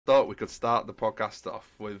thought we could start the podcast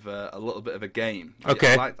off with a little bit of a game.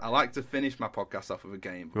 Okay. I like to finish my podcast off with a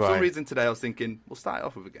game. For Right. some reason today I was thinking, we'll start it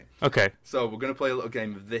off with a game. Okay. So we're going to play a little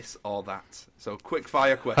game of this or that. So quick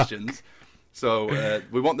fire questions. So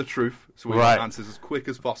we want the truth, so we want answers as quick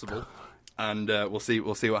as possible. And we'll see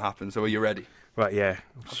what happens. So are you ready? Right, yeah.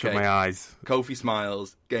 Shut my eyes. Kofi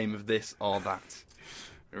Smiles, game of this or that.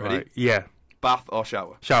 You ready? Right. Yeah. Bath or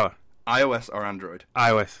shower? Shower. iOS or Android?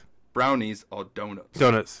 iOS. Brownies or donuts?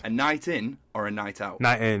 Donuts. A night in or a night out?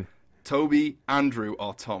 Night in. Toby, Andrew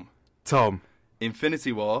or Tom? Tom.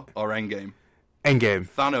 Infinity War or Endgame? Endgame.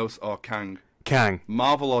 Thanos or Kang? Kang.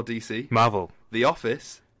 Marvel or DC? Marvel. The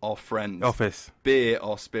Office or Friends? Office. Beer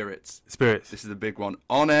or spirits? Spirits. This is the big one.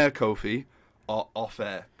 On-air Kofi or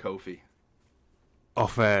off-air Kofi?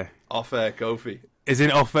 Off-air. Off-air Kofi. Is in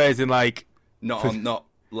off-air, is in like... Not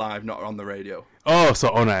live, not on the radio. Oh, so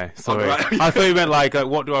on-air. Sorry. Right. I thought you meant like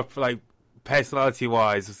what do I... like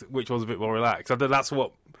personality-wise, which one's a bit more relaxed. I think that's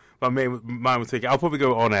what my mind was thinking. I'll probably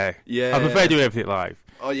go on-air. Yeah. I prefer doing everything live.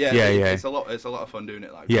 Oh yeah, yeah. It's a lot of fun doing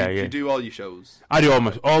it live. Yeah, You do all your shows. I do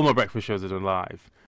all my breakfast shows are done live.